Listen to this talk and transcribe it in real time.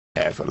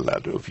have a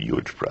lot of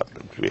huge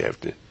problems. We have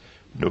the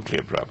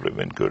nuclear problem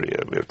in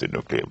Korea. We have the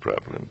nuclear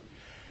problem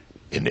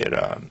in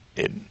Iran.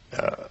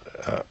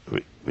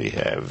 We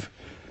have,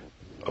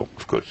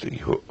 of course, the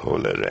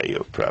whole array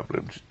of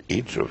problems,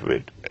 each of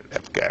which,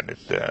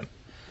 Afghanistan,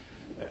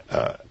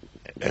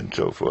 and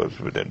so forth.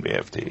 But then we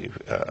have the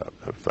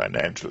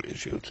financial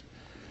issues.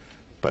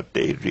 But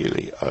they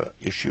really are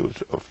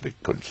issues of the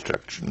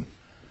construction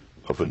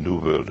of a new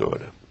world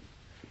order.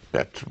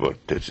 That's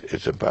what this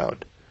is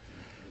about.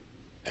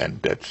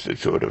 And that's the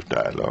sort of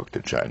dialogue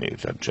the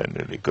Chinese are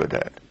generally good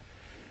at.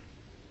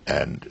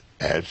 And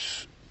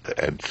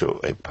so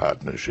a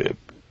partnership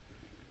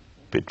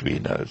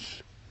between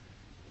us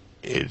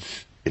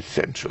is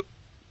essential.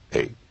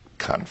 A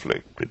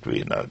conflict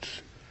between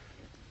us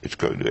is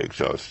going to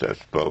exhaust us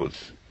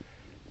both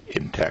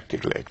in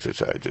tactical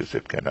exercises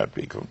that cannot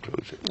be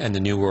conclusive. And the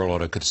New World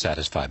Order could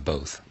satisfy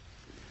both.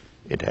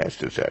 It has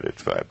to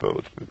satisfy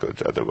both,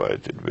 because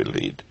otherwise it will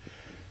lead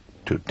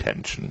to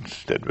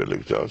tensions that will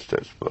exhaust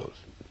us both.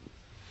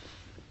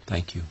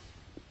 Thank you.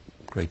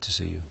 Great to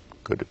see you.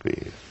 Good to be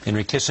here.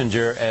 Henry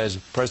Kissinger, as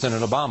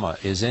President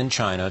Obama is in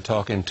China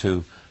talking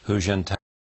to Hu Jintao.